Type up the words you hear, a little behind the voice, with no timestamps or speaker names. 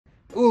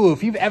Ooh,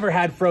 if you've ever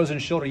had frozen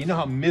shoulder, you know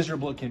how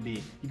miserable it can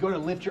be. You go to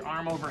lift your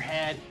arm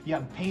overhead, you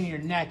have pain in your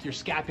neck, your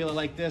scapula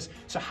like this.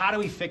 So how do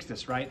we fix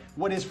this, right?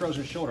 What is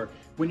frozen shoulder?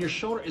 When your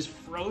shoulder is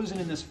frozen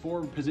in this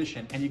forward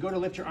position and you go to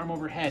lift your arm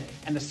overhead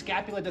and the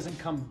scapula doesn't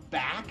come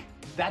back,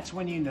 that's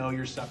when you know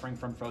you're suffering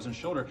from frozen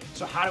shoulder.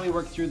 So how do we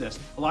work through this?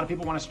 A lot of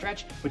people want to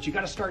stretch, but you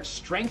got to start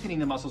strengthening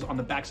the muscles on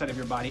the backside of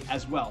your body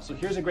as well. So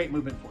here's a great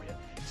movement for you.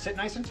 Sit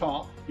nice and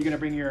tall. You're gonna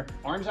bring your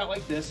arms out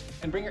like this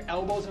and bring your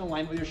elbows in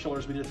alignment with your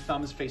shoulders with your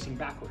thumbs facing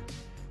backwards.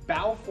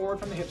 Bow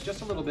forward from the hips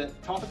just a little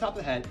bit, top of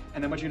the head,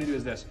 and then what you're gonna do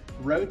is this.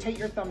 Rotate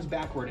your thumbs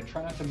backward and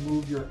try not to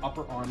move your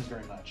upper arms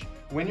very much.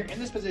 When you're in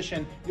this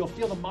position, you'll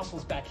feel the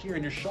muscles back here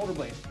in your shoulder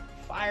blades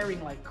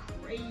firing like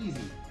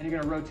crazy. And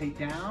you're gonna rotate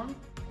down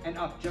and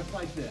up just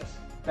like this.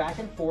 Back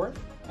and forth,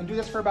 and do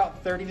this for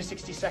about 30 to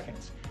 60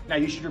 seconds. Now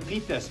you should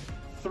repeat this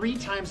 3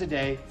 times a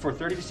day for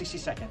 30 to 60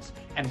 seconds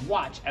and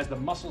watch as the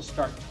muscles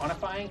start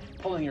tonifying,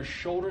 pulling your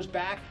shoulders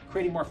back,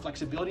 creating more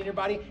flexibility in your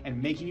body and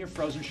making your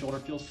frozen shoulder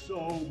feel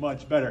so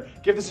much better.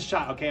 Give this a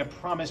shot, okay? I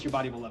promise your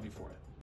body will love you for it.